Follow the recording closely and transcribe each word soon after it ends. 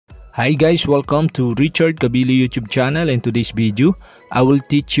Hi guys, welcome to Richard Cabile YouTube channel. In today's video, I will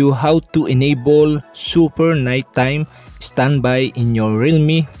teach you how to enable super nighttime standby in your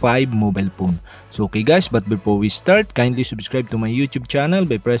Realme 5 mobile phone. So okay guys, but before we start, kindly subscribe to my YouTube channel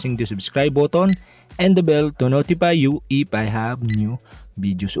by pressing the subscribe button and the bell to notify you if I have new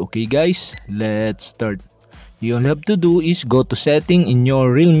videos. Okay guys, let's start. You all have to do is go to setting in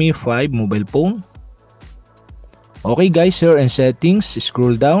your Realme 5 mobile phone. Okay guys, here in settings,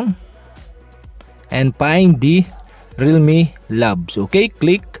 scroll down and find the Realme Labs. Okay,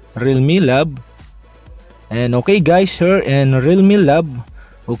 click Realme Lab. And okay guys, here in Realme Lab,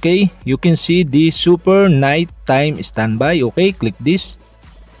 okay, you can see the super nighttime standby. Okay, click this.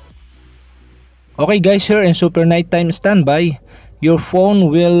 Okay guys, here in super nighttime standby, your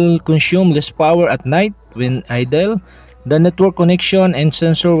phone will consume less power at night when idle. The network connection and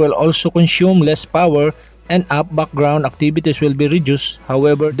sensor will also consume less power and app background activities will be reduced.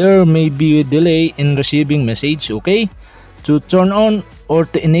 However, there may be a delay in receiving message. Okay, to turn on or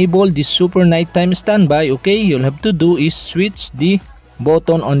to enable this super nighttime standby, okay, you'll have to do is switch the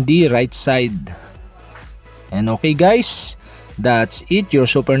button on the right side. And okay guys, that's it. Your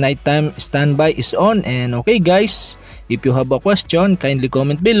super nighttime standby is on. And okay guys, if you have a question, kindly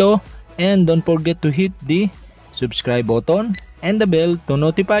comment below and don't forget to hit the subscribe button and the bell to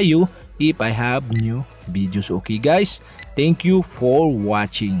notify you if I have new videos. Okay guys, thank you for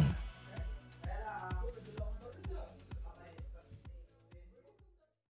watching.